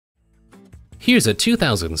Here's a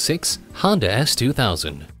 2006 Honda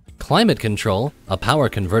S2000. Climate control, a power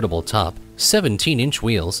convertible top, 17-inch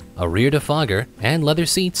wheels, a rear defogger, and leather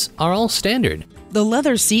seats are all standard. The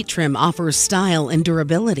leather seat trim offers style and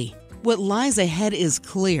durability. What lies ahead is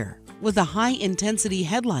clear, with the high-intensity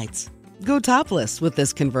headlights. Go topless with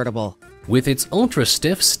this convertible. With its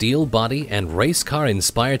ultra-stiff steel body and race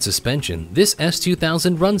car-inspired suspension, this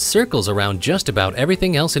S2000 runs circles around just about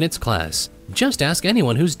everything else in its class. Just ask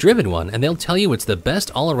anyone who's driven one and they'll tell you it's the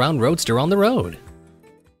best all-around roadster on the road.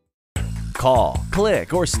 Call,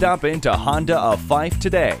 click, or stop into Honda of Fife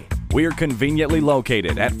today. We're conveniently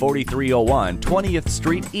located at 4301 20th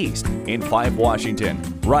Street East in Fife, Washington,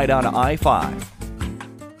 right on I-5.